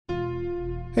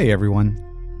Hey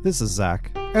everyone, this is Zach,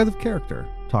 out of character,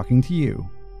 talking to you,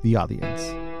 the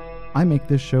audience. I make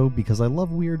this show because I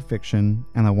love weird fiction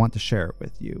and I want to share it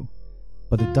with you,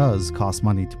 but it does cost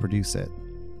money to produce it.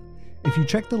 If you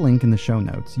check the link in the show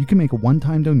notes, you can make a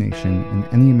one-time donation in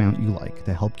any amount you like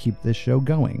to help keep this show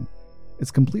going.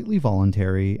 It's completely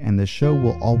voluntary and this show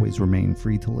will always remain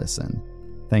free to listen.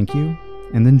 Thank you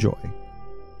and enjoy.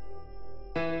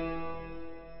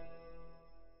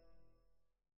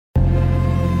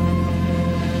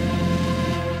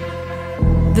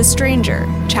 The Stranger,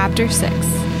 Chapter 6,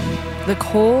 The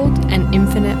Cold and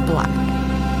Infinite Black.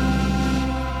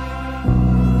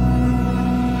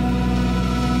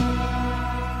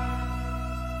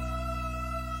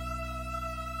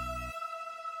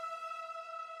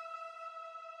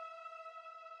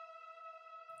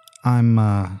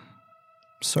 I'm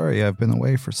sorry I've been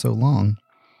away for so long.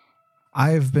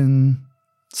 I've been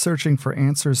searching for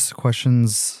answers to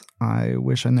questions I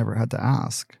wish I never had to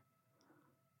ask.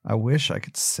 I wish I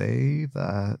could say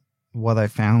that what I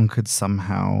found could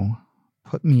somehow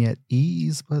put me at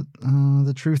ease, but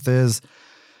the truth is,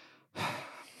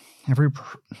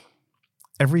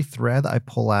 every thread I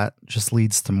pull at just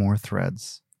leads to more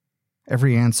threads.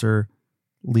 Every answer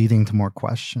leading to more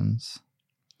questions.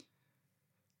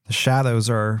 The shadows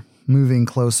are moving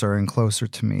closer and closer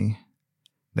to me.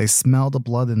 They smell the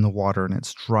blood in the water and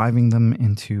it's driving them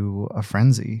into a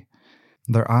frenzy.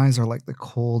 Their eyes are like the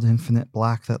cold, infinite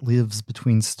black that lives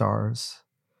between stars.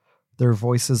 Their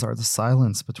voices are the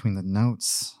silence between the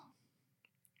notes.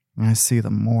 And I see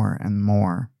them more and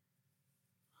more.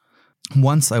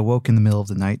 Once I woke in the middle of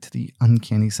the night to the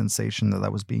uncanny sensation that I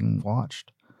was being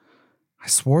watched. I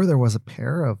swore there was a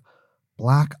pair of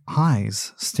black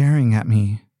eyes staring at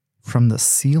me from the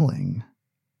ceiling.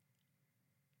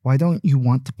 "Why don't you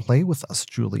want to play with us,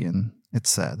 Julian?" it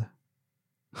said.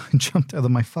 I jumped out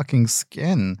of my fucking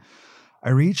skin. I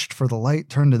reached for the light,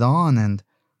 turned it on, and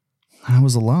I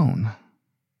was alone.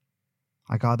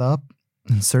 I got up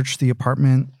and searched the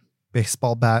apartment,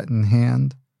 baseball bat in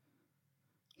hand.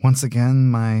 Once again,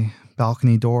 my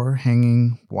balcony door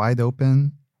hanging wide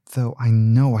open, though I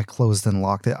know I closed and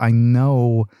locked it. I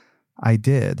know I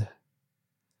did.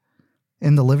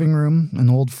 In the living room, an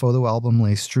old photo album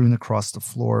lay strewn across the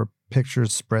floor,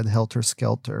 pictures spread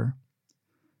helter-skelter.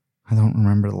 I don't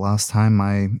remember the last time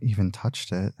I even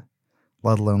touched it,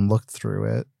 let alone looked through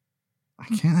it. I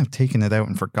can't have taken it out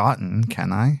and forgotten,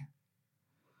 can I?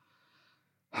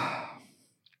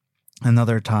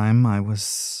 Another time, I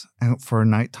was out for a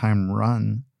nighttime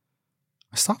run.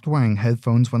 I stopped wearing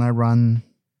headphones when I run.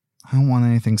 I don't want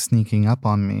anything sneaking up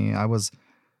on me. I was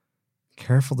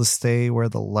careful to stay where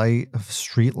the light of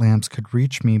street lamps could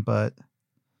reach me, but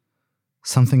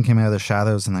something came out of the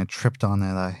shadows and I tripped on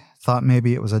it. I thought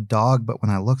maybe it was a dog, but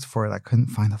when I looked for it, I couldn't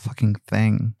find a fucking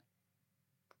thing.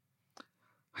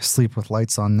 I sleep with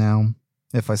lights on now,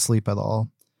 if I sleep at all.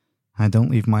 I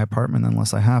don't leave my apartment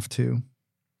unless I have to.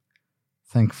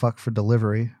 Thank fuck for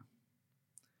delivery.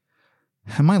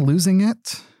 Am I losing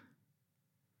it?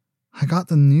 I got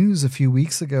the news a few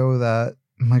weeks ago that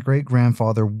my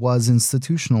great-grandfather was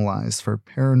institutionalized for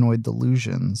paranoid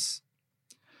delusions.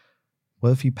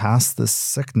 What if he passed this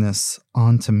sickness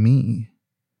on to me?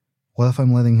 What if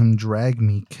I'm letting him drag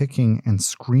me kicking and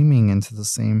screaming into the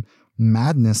same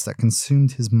madness that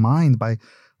consumed his mind by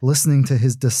listening to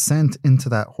his descent into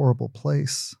that horrible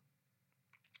place?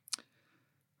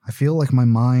 I feel like my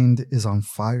mind is on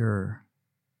fire.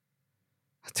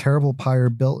 A terrible pyre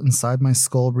built inside my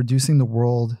skull, reducing the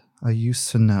world I used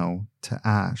to know to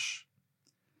ash.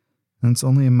 And it's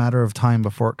only a matter of time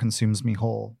before it consumes me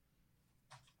whole.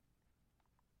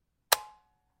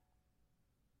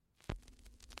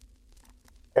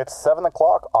 It's 7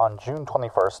 o'clock on June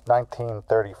 21st,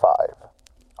 1935.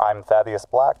 I'm Thaddeus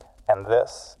Black, and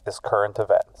this is Current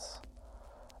Events.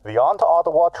 The On to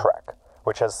Ottawa trek,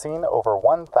 which has seen over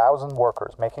 1,000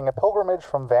 workers making a pilgrimage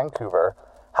from Vancouver,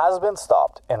 has been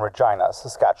stopped in Regina,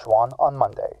 Saskatchewan on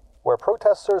Monday, where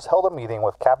protesters held a meeting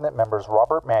with cabinet members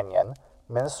Robert Mannion,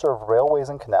 Minister of Railways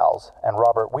and Canals, and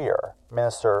Robert Weir,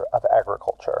 Minister of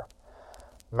Agriculture.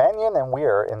 Mannion and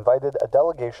Weir invited a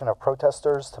delegation of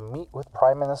protesters to meet with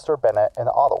Prime Minister Bennett in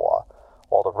Ottawa,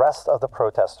 while the rest of the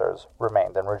protesters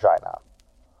remained in Regina.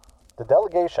 The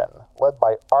delegation, led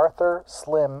by Arthur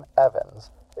Slim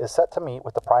Evans, is set to meet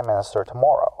with the Prime Minister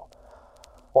tomorrow.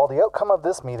 While the outcome of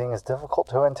this meeting is difficult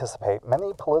to anticipate,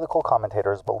 many political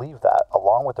commentators believe that,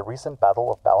 along with the recent Battle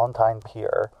of Ballantine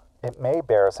Pier, it may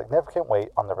bear a significant weight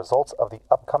on the results of the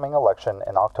upcoming election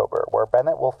in October, where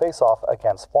Bennett will face off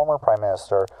against former Prime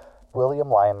Minister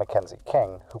William Lyon Mackenzie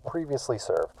King, who previously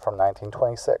served from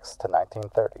 1926 to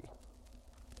 1930.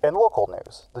 In local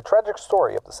news, the tragic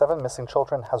story of the 7 missing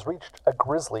children has reached a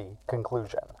grisly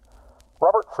conclusion.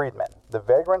 Robert Friedman, the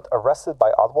vagrant arrested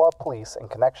by Ottawa police in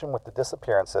connection with the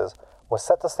disappearances, was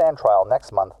set to stand trial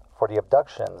next month for the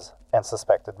abductions and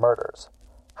suspected murders.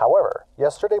 However,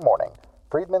 yesterday morning,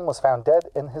 Friedman was found dead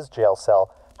in his jail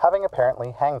cell, having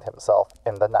apparently hanged himself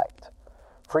in the night.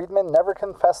 Friedman never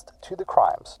confessed to the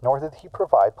crimes, nor did he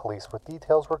provide police with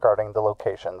details regarding the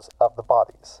locations of the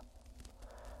bodies.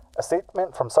 A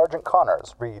statement from Sergeant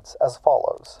Connors reads as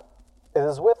follows: "It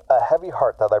is with a heavy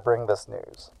heart that I bring this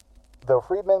news. Though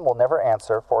Friedman will never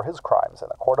answer for his crimes in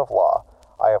a court of law,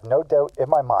 I have no doubt in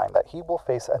my mind that he will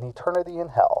face an eternity in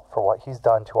hell for what he's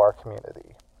done to our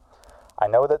community. I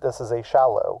know that this is a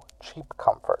shallow, cheap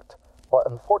comfort, but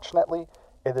unfortunately,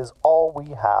 it is all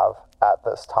we have at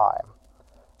this time.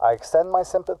 I extend my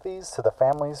sympathies to the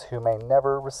families who may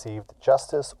never receive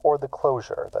justice or the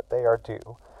closure that they are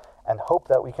due, and hope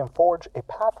that we can forge a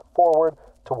path forward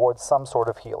towards some sort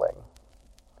of healing."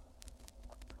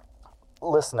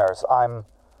 Listeners, I'm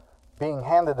being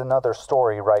handed another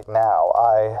story right now.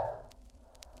 I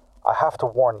have to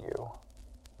warn you,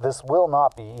 this will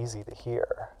not be easy to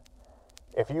hear.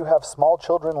 If you have small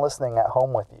children listening at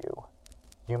home with you,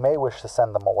 you may wish to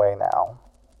send them away now.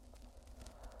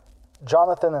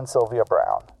 Jonathan and Sylvia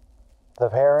Brown, the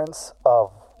parents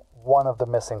of one of the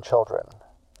missing children,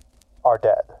 are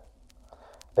dead.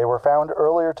 They were found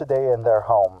earlier today in their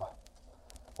home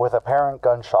with apparent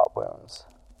gunshot wounds.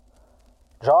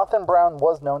 Jonathan Brown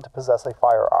was known to possess a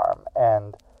firearm,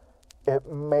 and it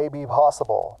may be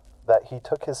possible that he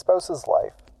took his spouse's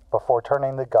life before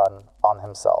turning the gun on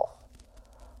himself.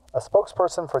 A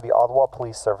spokesperson for the Ottawa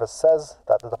Police Service says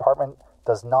that the department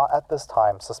does not at this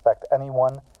time suspect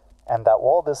anyone, and that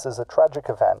while this is a tragic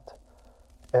event,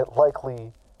 it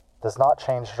likely does not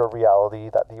change the reality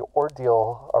that the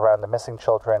ordeal around the missing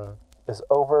children is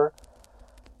over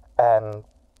and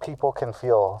people can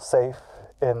feel safe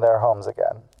in their homes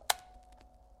again.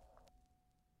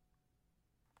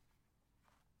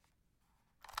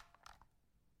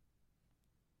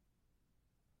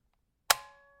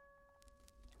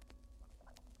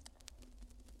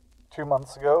 Two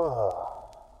months ago,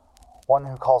 the one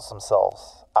who calls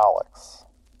themselves Alex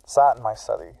sat in my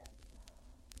study,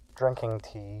 drinking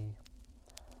tea,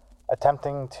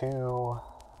 attempting to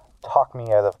talk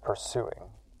me out of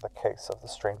pursuing the case of the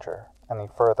stranger any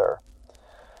further.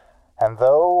 And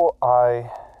though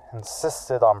I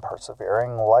insisted on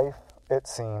persevering, life, it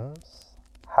seems,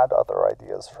 had other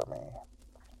ideas for me.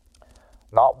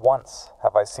 Not once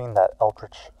have I seen that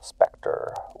eldritch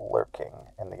specter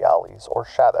lurking in the alleys or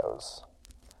shadows.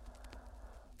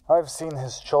 I've seen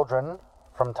his children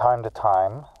from time to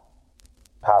time,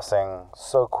 passing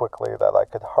so quickly that I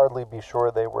could hardly be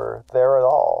sure they were there at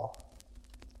all.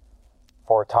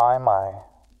 For a time, I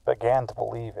began to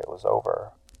believe it was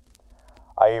over.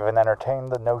 I even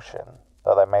entertained the notion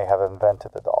that I may have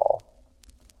invented it all.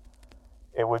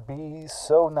 It would be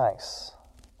so nice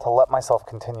to let myself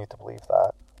continue to believe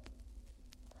that.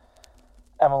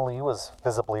 Emily was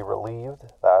visibly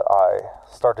relieved that I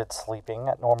started sleeping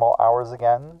at normal hours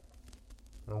again.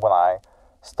 When I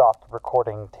stopped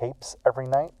recording tapes every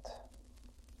night,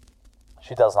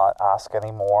 she does not ask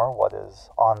anymore what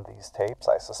is on these tapes.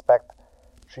 I suspect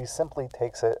she simply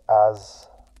takes it as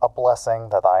a blessing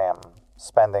that I am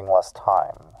spending less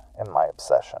time in my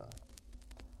obsession.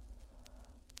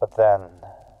 But then,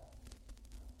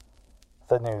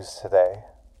 the news today.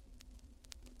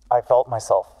 I felt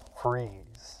myself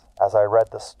freeze as I read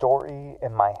the story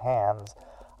in my hands,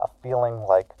 a feeling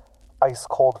like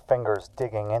ice-cold fingers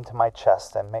digging into my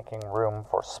chest and making room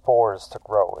for spores to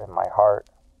grow in my heart.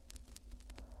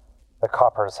 The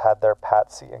coppers had their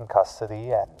Patsy in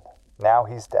custody, and now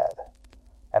he's dead.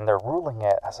 And they're ruling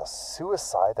it as a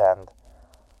suicide, and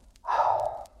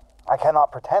I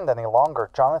cannot pretend any longer.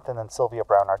 Jonathan and Sylvia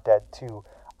Brown are dead too,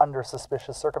 under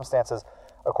suspicious circumstances,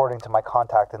 according to my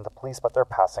contact in the police, but they're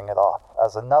passing it off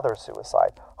as another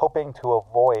suicide, hoping to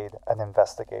avoid an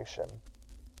investigation.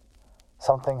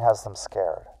 Something has them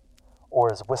scared,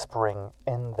 or is whispering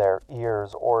in their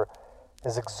ears, or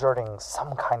is exerting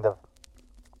some kind of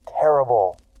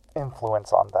terrible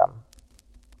influence on them.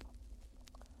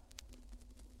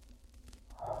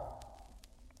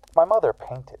 My mother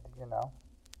painted, you know.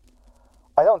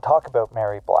 I don't talk about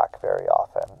Mary Black very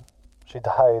often. She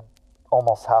died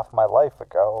almost half my life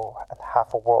ago, and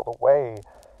half a world away.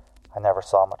 I never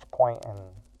saw much point in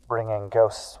bringing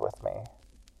ghosts with me.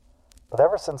 But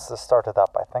ever since this started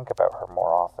up, I think about her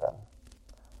more often.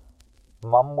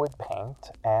 Mum would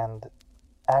paint, and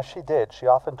as she did, she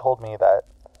often told me that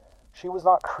she was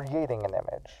not creating an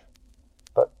image,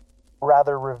 but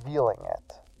rather revealing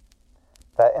it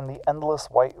that in the endless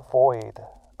white void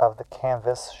of the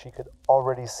canvas she could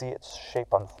already see its shape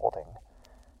unfolding,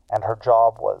 and her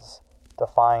job was to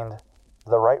find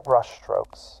the right brush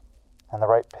strokes and the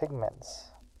right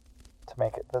pigments to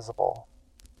make it visible.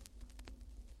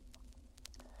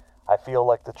 I feel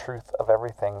like the truth of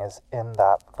everything is in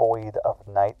that void of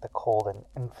night, the cold and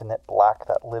infinite black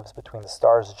that lives between the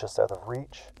stars just out of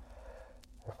reach.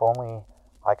 If only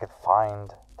I could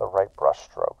find the right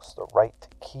brushstrokes, the right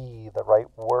key, the right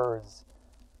words.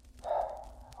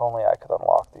 If only I could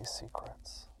unlock these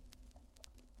secrets.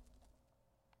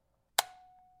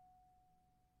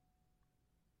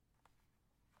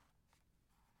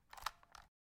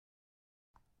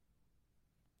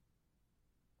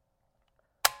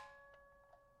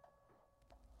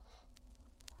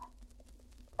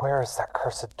 Where is that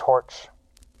cursed torch?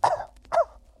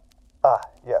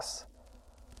 Yes.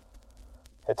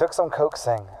 It took some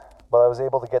coaxing, but I was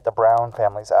able to get the Brown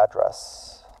family's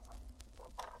address.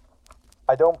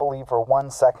 I don't believe for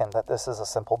 1 second that this is a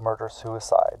simple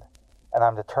murder-suicide, and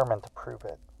I'm determined to prove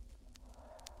it.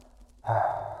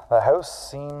 The house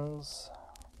seems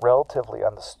relatively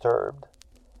undisturbed,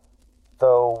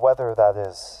 though whether that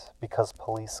is because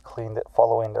police cleaned it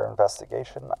following their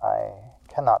investigation, I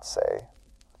cannot say.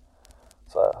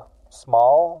 It's a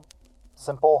small,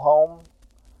 simple home.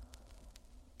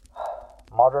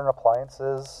 Modern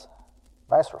appliances,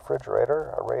 nice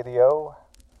refrigerator, a radio.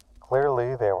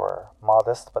 Clearly they were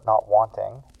modest but not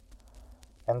wanting.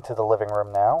 Into the living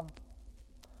room now.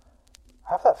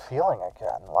 I have that feeling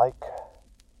again, like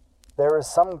there is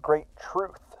some great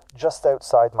truth just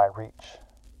outside my reach.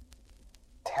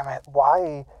 Damn it,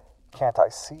 why can't I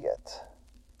see it?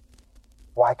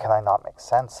 Why can I not make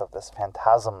sense of this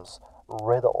phantasm's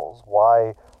riddles?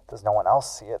 Why does no one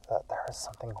else see it? That there is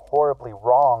something horribly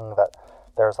wrong, that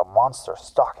there's a monster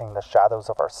stalking the shadows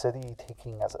of our city,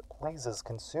 taking as it pleases,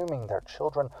 consuming their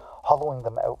children, hollowing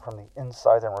them out from the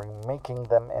inside and remaking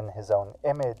them in his own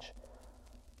image.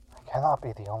 I cannot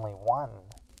be the only one.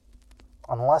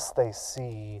 Unless they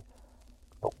see,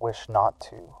 but wish not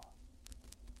to.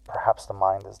 Perhaps the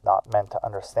mind is not meant to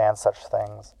understand such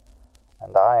things,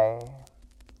 and I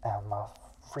am a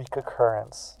freak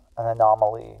occurrence, an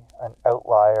anomaly, an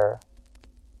outlier.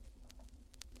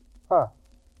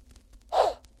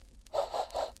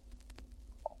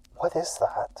 What is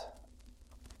that?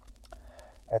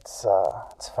 It's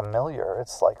familiar.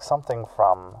 It's like something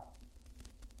from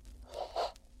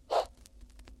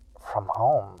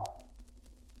home.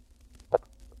 But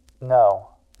no,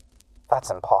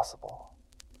 that's impossible.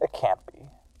 It can't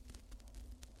be.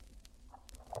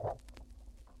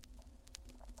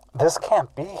 This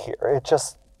can't be here. It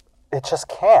just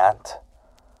can't.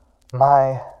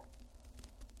 My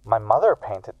mother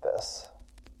painted this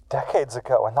decades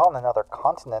ago and on another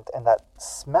continent, and that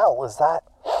smell, is that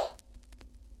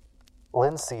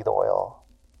linseed oil?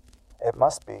 It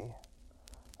must be.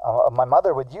 My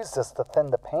mother would use this to thin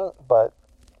the paint, but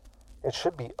it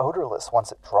should be odorless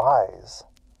once it dries.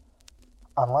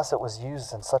 Unless it was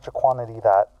used in such a quantity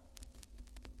that...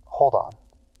 Hold on.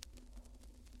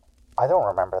 I don't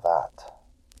remember that.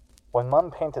 When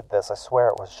Mum painted this, I swear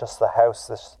it was just the house,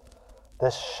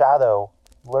 this shadow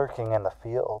lurking in the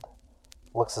field.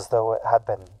 Looks as though it had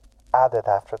been added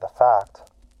after the fact.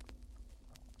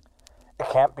 It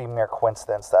can't be mere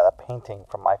coincidence that a painting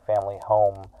from my family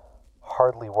home,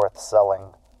 hardly worth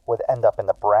selling, would end up in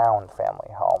the Brown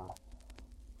family home.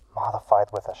 Modified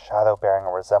with a shadow bearing a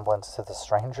resemblance to the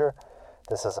stranger,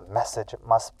 this is a message, it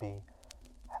must be.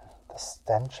 And the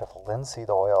stench of linseed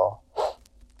oil.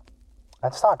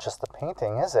 It's not just the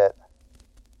painting, is it?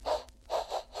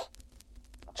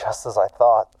 Just as I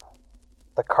thought.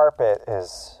 The carpet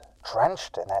is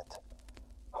drenched in it.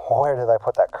 Where did I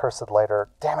put that cursed lighter?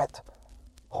 Damn it!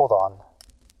 Hold on.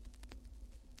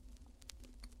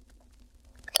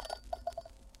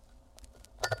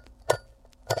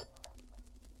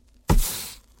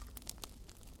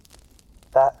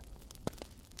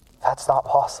 That's not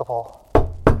possible.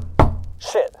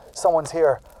 Shit, someone's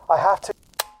here. I have to...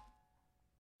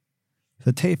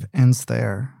 The tape ends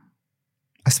there.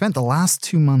 I spent the last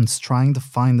 2 months trying to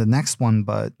find the next one,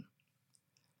 but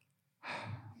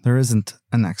there isn't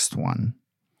a next one.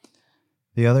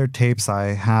 The other tapes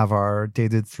I have are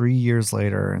dated 3 years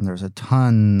later, and there's a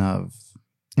ton of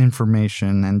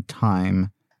information and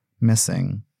time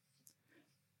missing.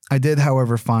 I did,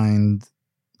 however, find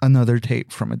another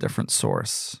tape from a different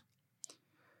source.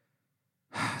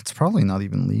 It's probably not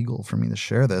even legal for me to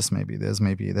share this. Maybe it is,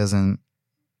 maybe it isn't.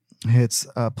 It's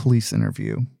a police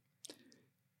interview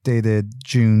dated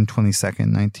June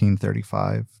 22nd,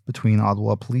 1935, between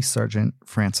Ottawa Police Sergeant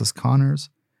Francis Connors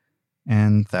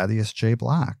and Thaddeus J.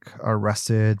 Black,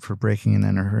 arrested for breaking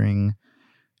and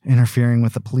interfering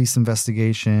with the police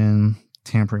investigation,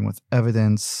 tampering with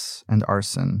evidence, and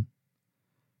arson.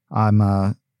 I'm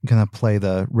going to play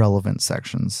the relevant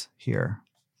sections here.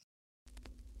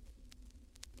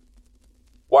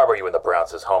 Why were you in the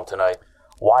Browns' home tonight?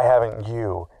 Why haven't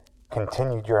you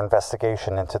continued your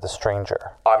investigation into the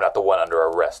stranger? I'm not the one under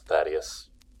arrest, Thaddeus.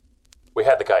 We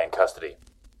had the guy in custody,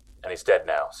 and he's dead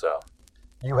now, so...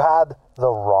 You had the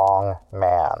wrong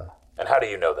man. And how do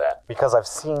you know that? Because I've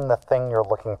seen the thing you're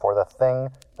looking for, the thing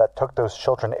that took those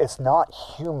children. It's not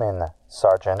human,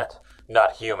 Sergeant.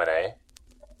 Not human, eh?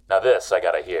 Now this I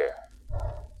gotta hear.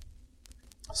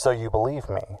 So you believe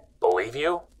me? Believe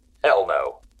you? Hell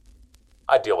no.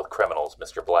 I deal with criminals,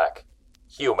 Mr. Black.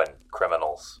 Human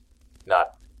criminals.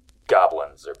 Not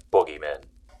goblins or boogeymen.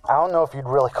 I don't know if you'd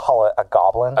really call it a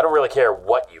goblin. I don't really care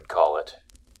what you'd call it.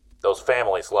 Those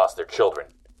families lost their children.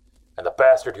 And the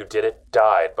bastard who did it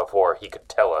died before he could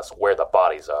tell us where the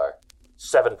bodies are.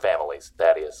 7 families,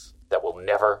 Thaddeus, that will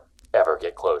never, ever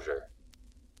get closure.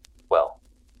 Well,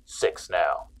 6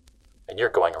 now. And you're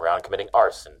going around committing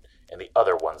arson in the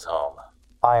other one's home.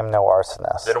 I am no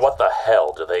arsonist. Then what the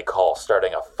hell do they call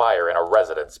starting a fire in a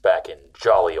residence back in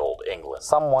jolly old England?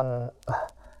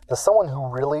 The someone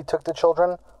who really took the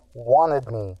children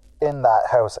wanted me in that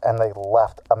house, and they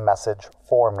left a message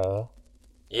for me.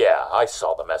 Yeah, I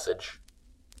saw the message.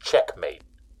 Checkmate.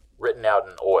 Written out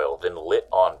in oil, then lit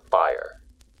on fire.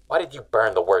 Why did you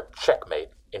burn the word checkmate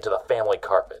into the family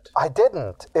carpet? I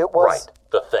didn't. It was... Right,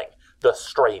 the thing. The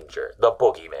stranger. The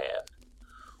boogeyman.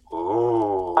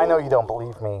 Ooh. I know you don't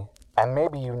believe me, and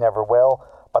maybe you never will,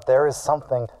 but there is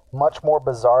something much more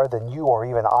bizarre than you or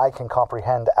even I can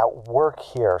comprehend at work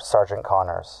here, Sergeant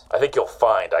Connors. I think you'll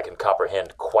find I can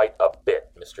comprehend quite a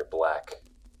bit, Mr. Black.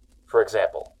 For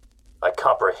example, I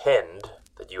comprehend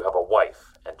that you have a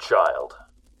wife and child,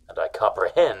 and I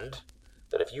comprehend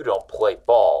that if you don't play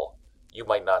ball, you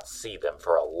might not see them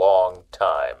for a long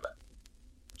time.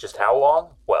 Just how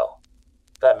long? Well,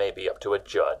 that may be up to a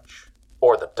judge.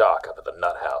 Or the doc up at the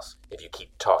nut house, if you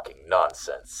keep talking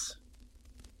nonsense.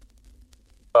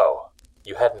 Oh,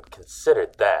 you hadn't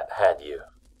considered that, had you?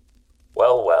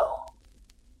 Well, well.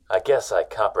 I guess I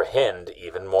comprehend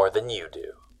even more than you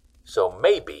do. So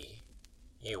maybe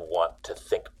you want to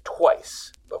think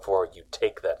twice before you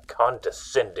take that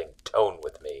condescending tone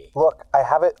with me. Look, I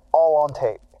have it all on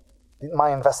tape.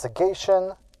 My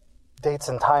investigation, dates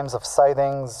and times of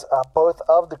sightings, both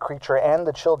of the creature and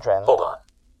the children. Hold on.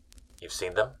 You've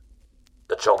seen them?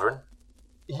 The children?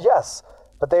 Yes,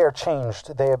 but they are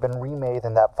changed. They have been remade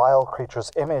in that vile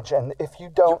creature's image, and if you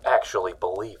don't... You actually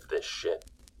believe this shit,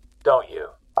 don't you?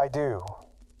 I do.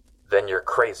 Then you're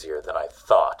crazier than I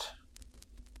thought.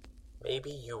 Maybe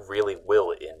you really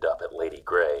will end up at Lady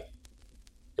Grey.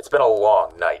 It's been a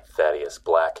long night, Thaddeus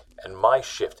Black, and my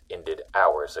shift ended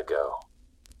hours ago.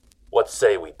 What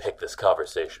say we pick this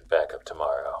conversation back up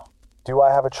tomorrow? Do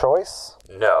I have a choice?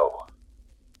 No.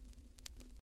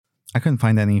 I couldn't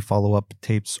find any follow-up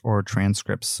tapes or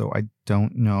transcripts, so I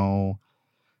don't know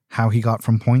how he got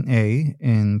from point A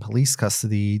in police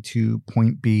custody to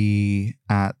point B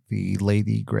at the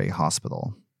Lady Grey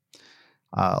Hospital.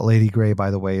 Lady Grey,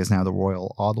 by the way, is now the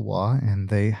Royal Ottawa, and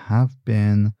they have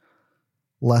been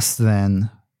less than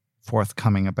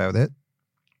forthcoming about it.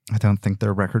 I don't think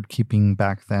their record keeping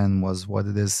back then was what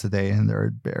it is today, and they're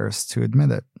embarrassed to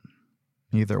admit it.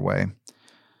 Either way,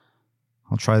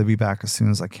 I'll try to be back as soon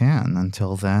as I can.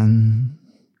 Until then,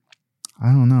 I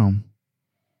don't know.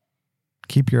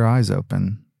 Keep your eyes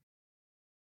open.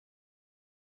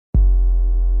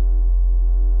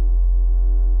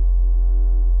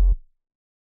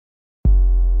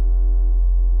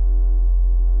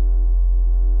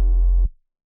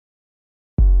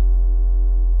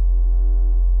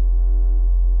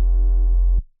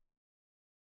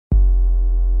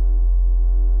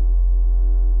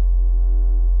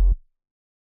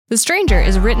 The Stranger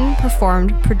is written,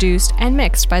 performed, produced, and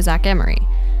mixed by Zach Emery.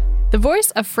 The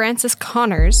voice of Francis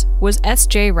Connors was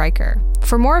S.J. Riker.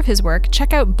 For more of his work,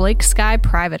 check out Blake Sky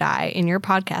Private Eye in your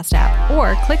podcast app,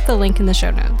 or click the link in the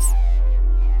show notes.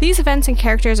 These events and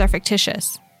characters are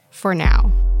fictitious, for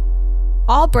now.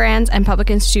 All brands and public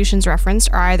institutions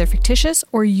referenced are either fictitious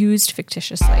or used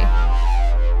fictitiously.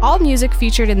 All music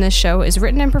featured in this show is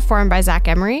written and performed by Zach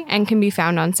Emery and can be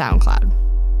found on SoundCloud.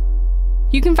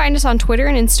 You can find us on Twitter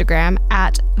and Instagram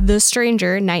at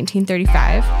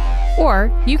TheStranger1935, or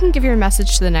you can give your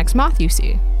message to the next moth you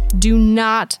see. Do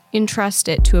not entrust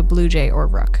it to a blue jay or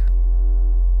rook.